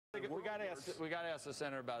we got to ask the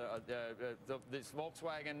senator about this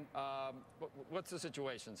Volkswagen. What's the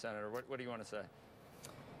situation, Senator? What do you want to say?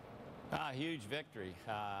 Huge victory.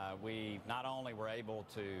 We not only were able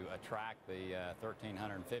to attract the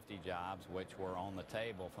 1,350 jobs, which were on the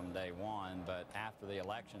table from day one, but after the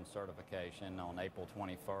election certification on April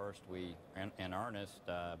 21st, we, in earnest,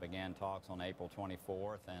 began talks on April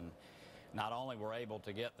 24th, and not only were able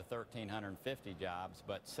to get the 1,350 jobs,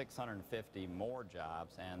 but 650 more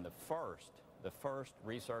jobs, and the first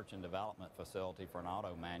research and development facility for an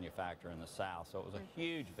auto manufacturer in the South. So it was a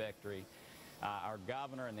huge victory. Our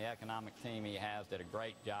governor and the economic team he has did a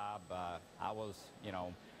great job. I was,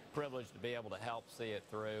 privileged to be able to help see it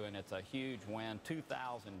through, and it's a huge win.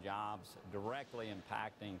 2,000 jobs directly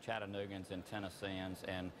impacting Chattanoogans and Tennesseans,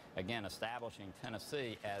 and again, establishing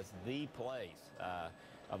Tennessee as the place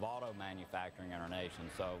of auto manufacturing in our nation.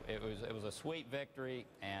 So it was a sweet victory,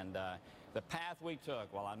 and the path we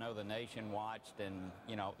took, while I know the nation watched and,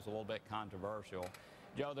 it was a little bit controversial,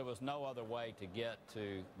 Joe, there was no other way to get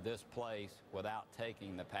to this place without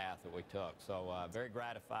taking the path that we took. So very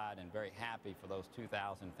gratified and very happy for those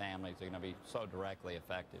 2,000 families that are going to be so directly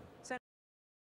affected.